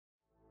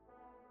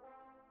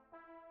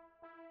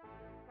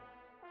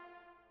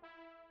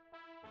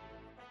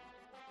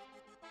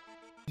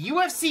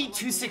UFC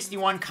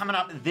 261 coming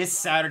up this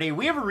Saturday.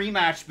 We have a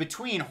rematch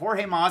between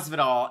Jorge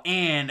Masvidal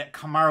and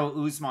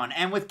Kamaru Usman.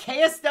 And with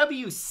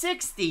KSW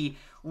 60,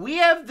 we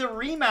have the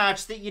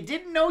rematch that you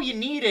didn't know you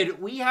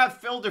needed. We have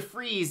Phil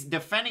DeFries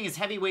defending his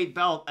heavyweight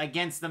belt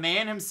against the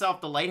man himself,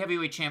 the light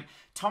heavyweight champ,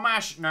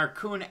 Tomasz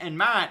Narkun. And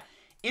Matt,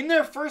 in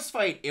their first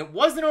fight, it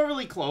wasn't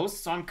overly close,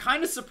 so I'm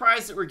kind of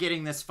surprised that we're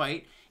getting this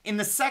fight. In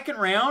the second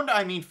round,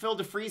 I mean, Phil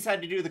DeFries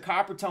had to do the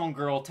copper tone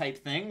girl type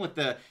thing with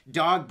the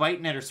dog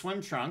biting at her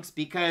swim trunks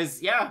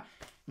because, yeah,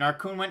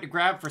 Narkun went to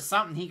grab for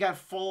something. He got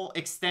full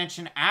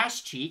extension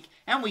ass cheek,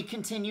 and we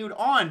continued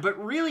on.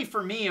 But really,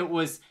 for me, it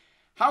was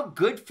how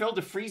good Phil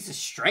DeFries'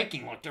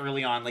 striking looked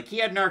early on. Like, he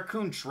had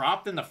Narkun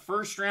dropped in the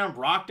first round,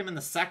 rocked him in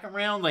the second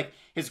round. Like,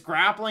 his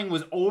grappling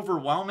was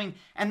overwhelming.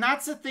 And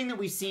that's the thing that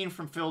we've seen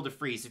from Phil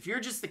DeFries. If you're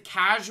just a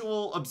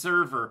casual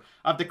observer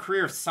of the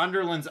career of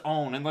Sunderland's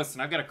own, and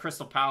listen, I've got a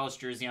Crystal Palace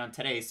jersey on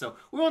today, so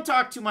we won't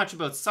talk too much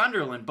about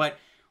Sunderland, but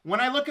when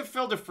I look at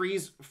Phil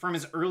DeFries from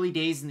his early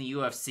days in the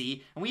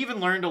UFC, and we even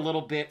learned a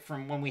little bit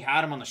from when we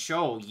had him on the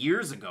show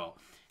years ago,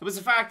 it was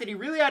the fact that he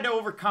really had to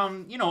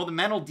overcome, you know, the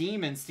mental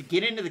demons to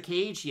get into the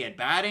cage. He had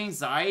bad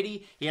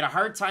anxiety. He had a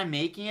hard time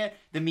making it.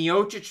 The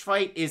Miocic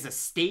fight is a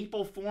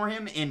staple for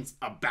him in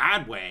a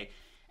bad way.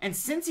 And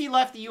since he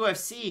left the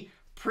UFC,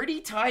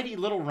 pretty tidy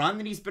little run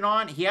that he's been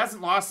on. He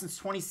hasn't lost since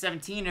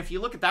 2017. And if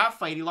you look at that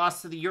fight, he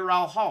lost to the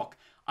Ural Hulk,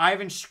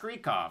 Ivan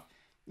Shkrikov.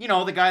 You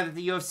know, the guy that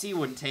the UFC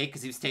wouldn't take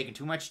because he was taking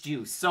too much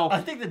juice. So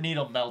I think the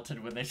needle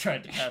melted when they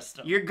tried to test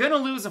him. You're going to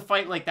lose a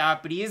fight like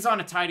that, but he is on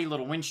a tidy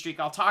little win streak.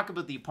 I'll talk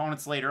about the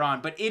opponents later on,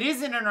 but it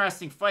is an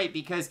interesting fight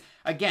because,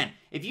 again,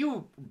 if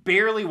you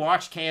barely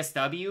watch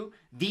KSW,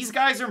 these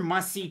guys are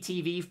must-see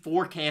TV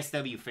for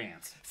KSW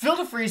fans. Phil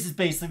DeFries is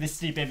basically the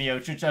Stipe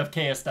Miocic of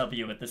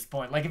KSW at this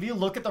point. Like, if you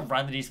look at the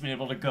run that he's been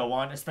able to go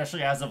on,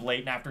 especially as of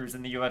late and after he's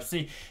in the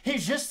UFC,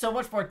 he's just so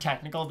much more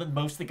technical than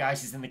most of the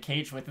guys he's in the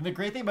cage with. And the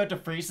great thing about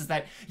DeFries is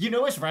that, you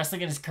know, his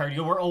wrestling and his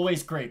cardio were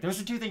always great. Those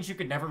are two things you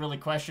could never really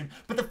question.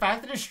 But the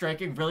fact that his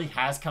striking really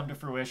has come to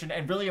fruition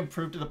and really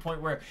improved to the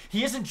point where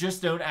he isn't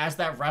just known as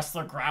that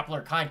wrestler,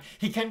 grappler kind.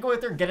 He can go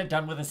out there and get it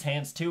done with his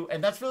hands too.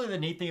 And that's really the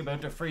neat thing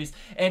about DeFries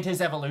and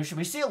his evolution.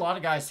 We see a lot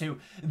of guys who,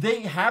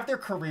 they have their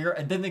career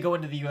and then they go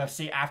into the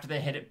UFC after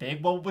they hit it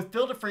big. Well, with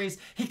Phil DeFries,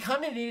 he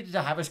kind of needed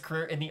to have his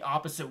career in the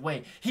opposite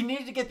way. He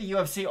needed to get the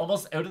UFC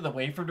almost out of the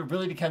way for him to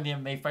really become the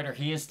MMA fighter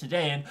he is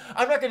today. And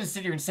I'm not going to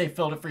sit here and say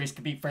Phil DeFries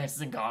could beat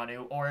Francis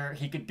Ngannou or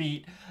he could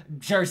beat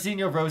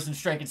Jairzinho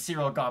Rozenstruik and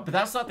Cyril Gane, but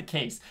that's not the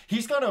case.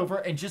 He's gone over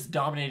and just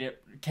dominated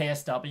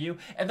KSW,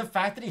 and the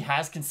fact that he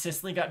has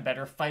consistently gotten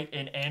better fight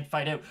in and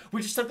fight out,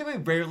 which is something we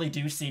rarely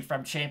do see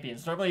from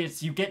champions. Normally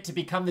it's you get to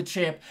become the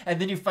champ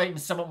and then you fight in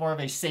somewhat more of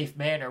a safe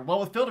manner.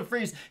 Well, with Phil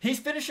DeFries, he's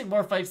finishing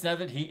more fights now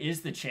that he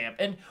is the champ.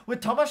 And with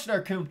Tomasz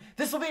Narkun,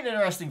 this will be an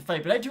interesting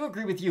fight, but I do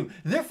agree with you.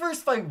 Their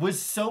first fight was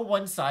so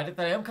one-sided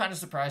that I am kind of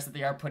surprised that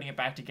they are putting it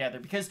back together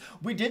because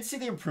we did see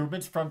the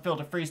improvements from Phil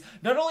DeFries,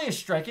 not only his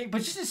striking, but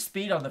just his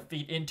speed on the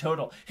feet in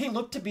total. He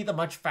looked to be the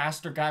much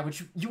faster guy,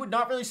 which you would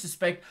not really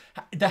suspect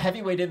the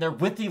heavyweight in there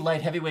with the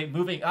light heavyweight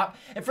moving up.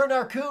 And for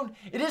Narkun,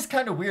 it is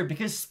kind of weird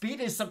because speed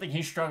is something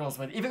he struggles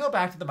with. Even go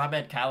back to the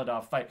Mamed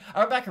Khalidov fight. I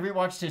went back and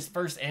rewatched his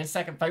first and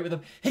second fight with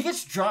him. He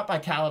gets dropped by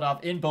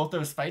Khalidov in both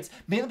those fights,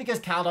 mainly because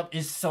Khalidov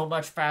is so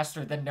much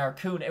faster than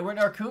Narkun. And where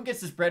Narkun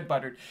gets his bread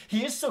buttered,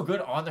 he is so good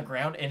on the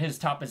ground in his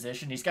top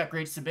position. He's got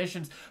great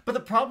submissions. But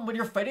the problem when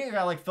you're fighting a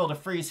guy like Phil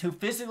DeFries, who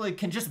physically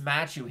can just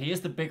match you, he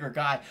is the bigger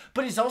guy,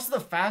 but he's also the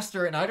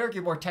faster and I'd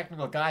argue more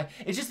technical guy.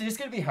 It is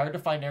going to be hard to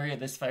find an area of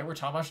this fight where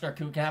Tomasz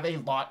Narkun can have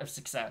a lot of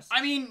success.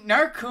 I mean,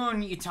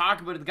 Narkun, you talk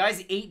about it, the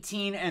guy's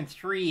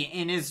 18-3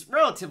 in his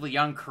relatively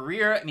young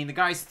career. I mean, the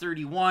guy's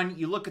 31.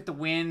 You look at the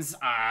wins,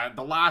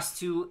 the last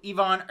two,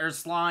 Ivan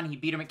Arslan, he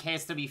beat him at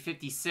KSW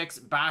 56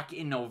 back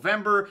in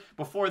November.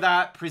 Before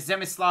that,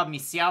 Przemysław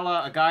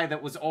Misiala, a guy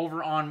that was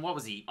over on, what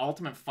was he,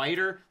 Ultimate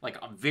Fighter, like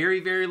a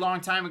very, very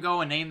long time ago,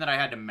 a name that I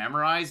had to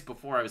memorize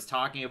before I was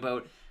talking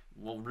about,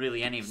 well,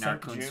 really any of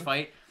Narkun's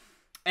fight.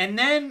 And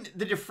then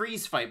the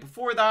DeFries fight.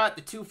 Before that,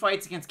 the two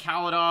fights against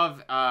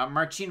Khalidov,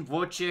 Marcin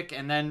Wojcik,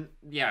 and then,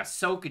 yeah,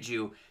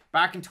 Sokaju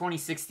back in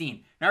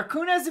 2016.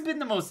 Narkun hasn't been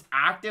the most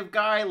active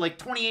guy, like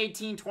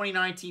 2018,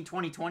 2019,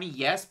 2020,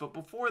 yes, but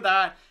before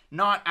that,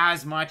 not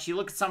as much. You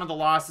look at some of the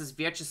losses,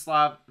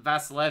 Vyacheslav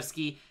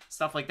Vasilevsky,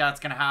 stuff like that's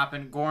going to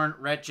happen. Goran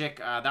Recic,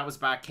 that was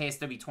back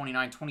KSW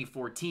 29,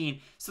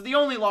 2014. So the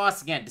only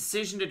loss, again,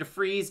 decision to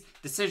DeFries,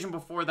 decision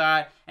before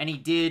that, and he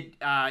did,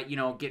 you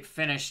know, get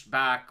finished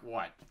back,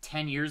 what,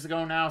 10 years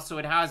ago now? So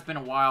it has been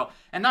a while,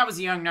 and that was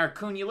a young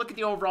Narkun. You look at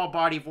the overall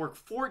body of work,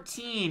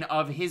 14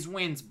 of his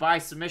wins by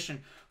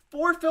submission.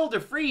 For Phil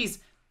DeFries,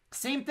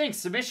 same thing,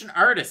 submission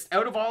artist.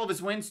 Out of all of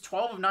his wins,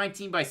 12 of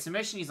 19 by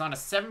submission. He's on a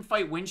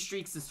 7-fight win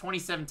streak since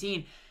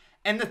 2017.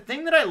 And the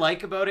thing that I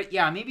like about it,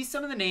 yeah, maybe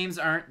some of the names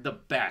aren't the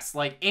best.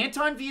 Like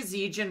Anton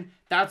Vyazegin,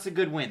 that's a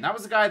good win. That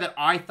was a guy that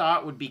I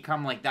thought would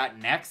become like that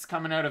next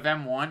coming out of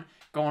M1.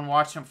 Go and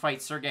watch him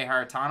fight Sergey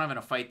Haratonov in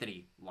a fight that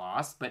he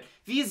lost. But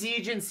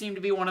Vyazegin seemed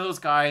to be one of those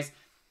guys.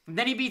 And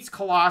then he beats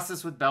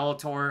Colossus with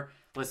Bellator.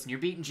 listen, you're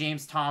beating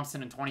James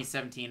Thompson in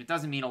 2017. It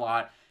doesn't mean a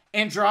lot.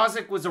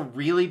 Andrazik was a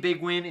really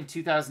big win in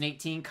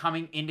 2018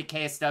 coming into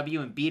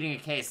KSW and beating a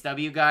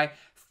KSW guy.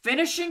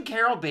 Finishing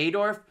Carol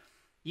Baydorf,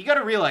 you got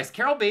to realize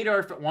Carol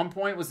Baydorf at one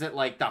point was at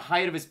like the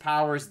height of his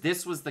powers.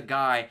 This was the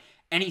guy,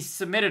 and he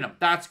submitted him.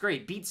 That's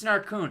great. Beats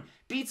Narkun.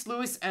 Beats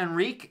Luis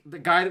Enrique, the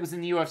guy that was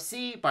in the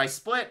UFC, by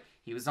split.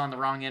 He was on the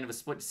wrong end of a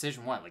split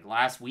decision, like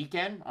last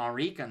weekend,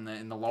 Enrique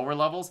in the lower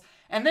levels.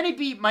 And then he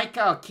beat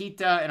Michael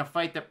Kita in a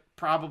fight that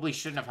probably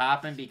shouldn't have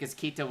happened because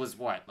Kita was,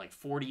 like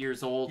 40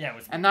 years old? Yeah, it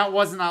was. And that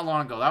wasn't that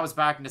long ago. That was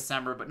back in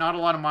December, but not a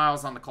lot of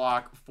miles on the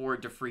clock for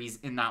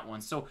DeFries in that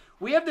one. So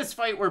we have this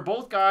fight where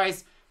both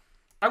guys,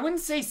 I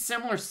wouldn't say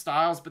similar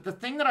styles, but the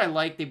thing that I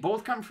like, they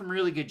both come from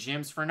really good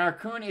gyms. For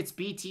Narkun, it's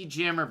BT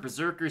Gym or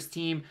Berserker's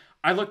team.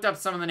 I looked up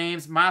some of the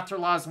names.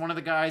 Materla is one of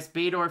the guys.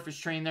 Baydorf has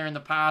trained there in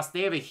the past.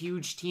 They have a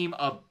huge team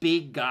of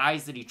big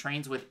guys that he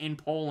trains with in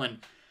Poland.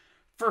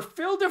 For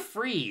Phil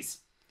DeFries,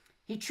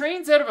 he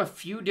trains out of a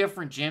few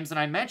different gyms, and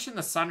I mentioned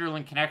the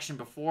Sunderland connection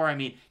before. I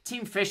mean,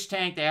 Team Fish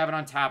Tank, they have it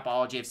on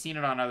Tapology. I've seen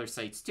it on other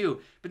sites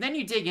too. But then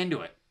you dig into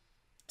it.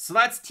 So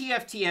that's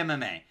TFT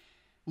MMA.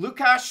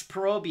 Lukasz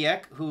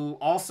Porobiec, who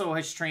also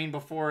has trained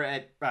before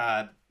at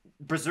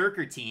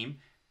Berserker team,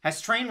 has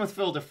trained with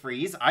Phil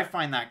DeFries. I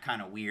find that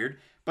kind of weird.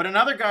 But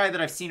another guy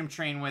that I've seen him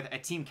train with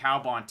at Team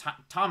Cowbon,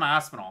 Tom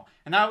Aspinall,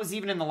 and that was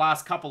even in the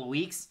last couple of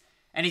weeks.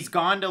 And he's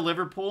gone to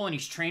Liverpool and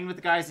he's trained with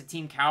the guys at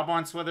Team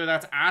Cowbon. So whether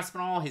that's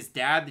Aspinall, his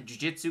dad, the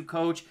jiu-jitsu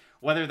coach,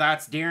 whether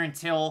that's Darren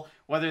Till,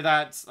 whether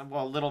that's,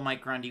 well, little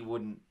Mike Grundy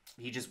wouldn't.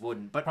 He just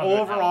wouldn't. But probably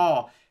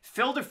overall,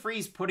 Phil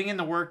DeFries putting in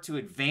the work to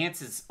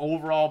advance his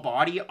overall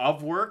body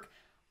of work,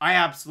 I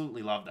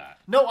absolutely love that.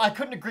 No, I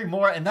couldn't agree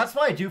more, and that's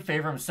why I do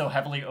favor him so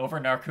heavily over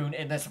Narkun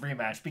in this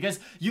rematch, because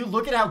you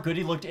look at how good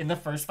he looked in the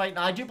first fight, and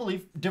I do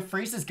believe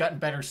DeFries has gotten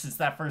better since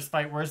that first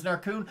fight, whereas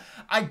Narkun,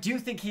 I do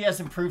think he has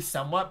improved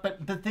somewhat,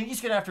 but the thing he's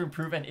going to have to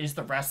improve in is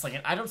the wrestling,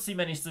 and I don't see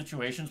many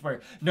situations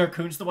where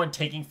Narkun's the one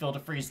taking Phil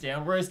DeFries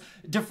down, whereas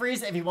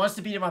DeFries, if he wants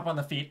to beat him up on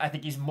the feet, I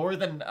think he's more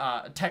than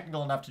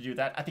technical enough to do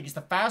that. I think he's the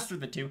faster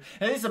of the two,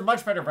 and he's a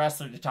much better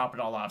wrestler to top it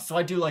all off, so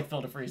I do like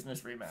Phil DeFries in this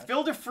rematch.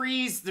 Phil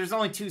DeFries, there's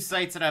only two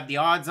sites that have the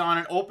odds on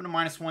it. Open to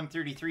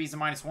 -133, he's a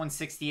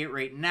 -168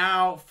 right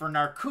now. For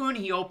Narkun,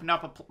 he opened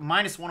up a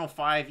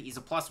 -105, he's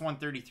a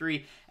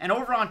 +133. And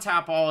over on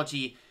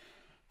Tapology,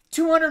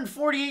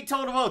 248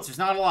 total votes. There's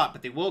not a lot,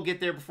 but they will get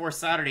there before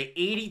Saturday.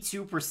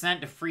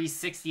 82% DeFries,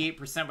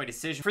 68% by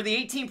decision. For the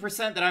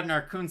 18% that have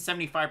Narkun,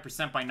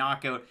 75% by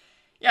knockout.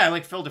 Yeah, I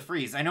like Phil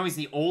DeFries. I know he's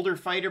the older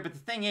fighter, but the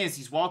thing is,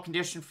 he's well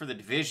conditioned for the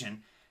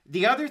division.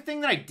 The other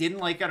thing that I didn't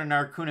like out of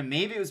Narkun, and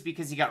maybe it was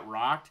because he got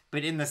rocked,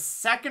 but in the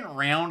second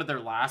round of their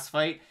last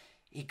fight,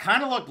 he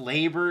kind of looked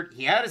labored.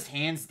 He had his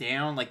hands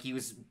down, like he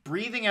was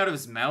breathing out of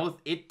his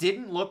mouth. It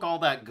didn't look all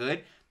that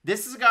good.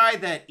 This is a guy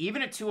that,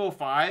 even at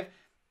 205,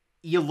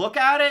 you look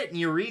at it and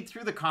you read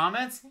through the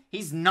comments,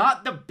 he's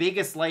not the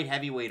biggest light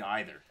heavyweight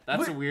either.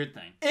 That's a weird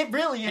thing. It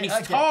really is. And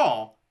he's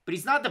tall, but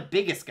he's not the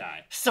biggest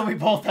guy. So we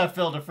both have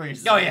Phil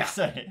DeFries. Oh, yeah.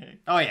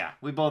 Oh, yeah.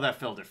 We both have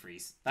Phil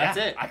DeFries. That's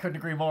it. I couldn't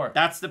agree more.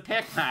 That's the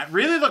pick, Matt.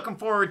 Really looking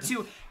forward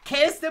to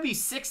KSW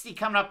 60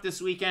 coming up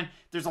this weekend.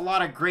 There's a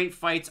lot of great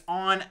fights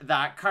on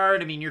that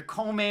card. I mean, your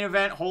co-main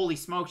event, holy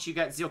smokes, you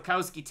got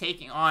Zielkowski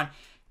taking on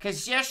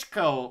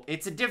Kaziesko.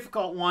 It's a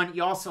difficult one.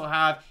 You also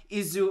have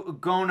Izu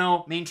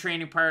Ugono, main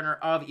training partner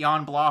of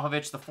Jan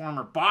Blachowicz, the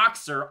former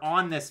boxer,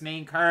 on this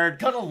main card.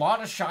 Got a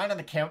lot of shine on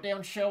the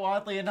Countdown show,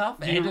 oddly enough,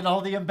 and in all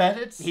the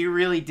embeddeds. He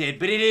really did,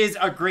 but it is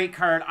a great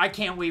card. I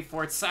can't wait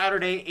for it.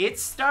 Saturday, it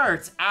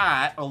starts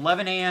at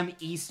 11 a.m.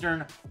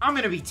 Eastern. I'm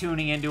going to be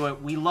tuning into it.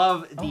 We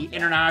love the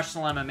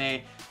international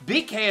MMA.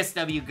 Big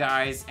KSW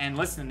guys, and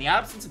listen, in the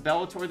absence of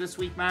Bellator this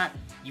week, Matt,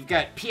 you've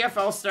got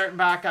PFL starting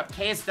back up,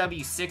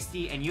 KSW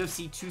 60, and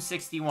UFC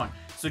 261.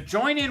 So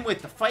join in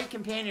with the Fight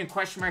Companion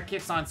question mark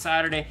kicks on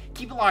Saturday.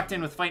 Keep it locked in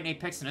with Fight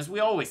Nate Picks, and as we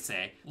always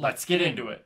say, let's get into it.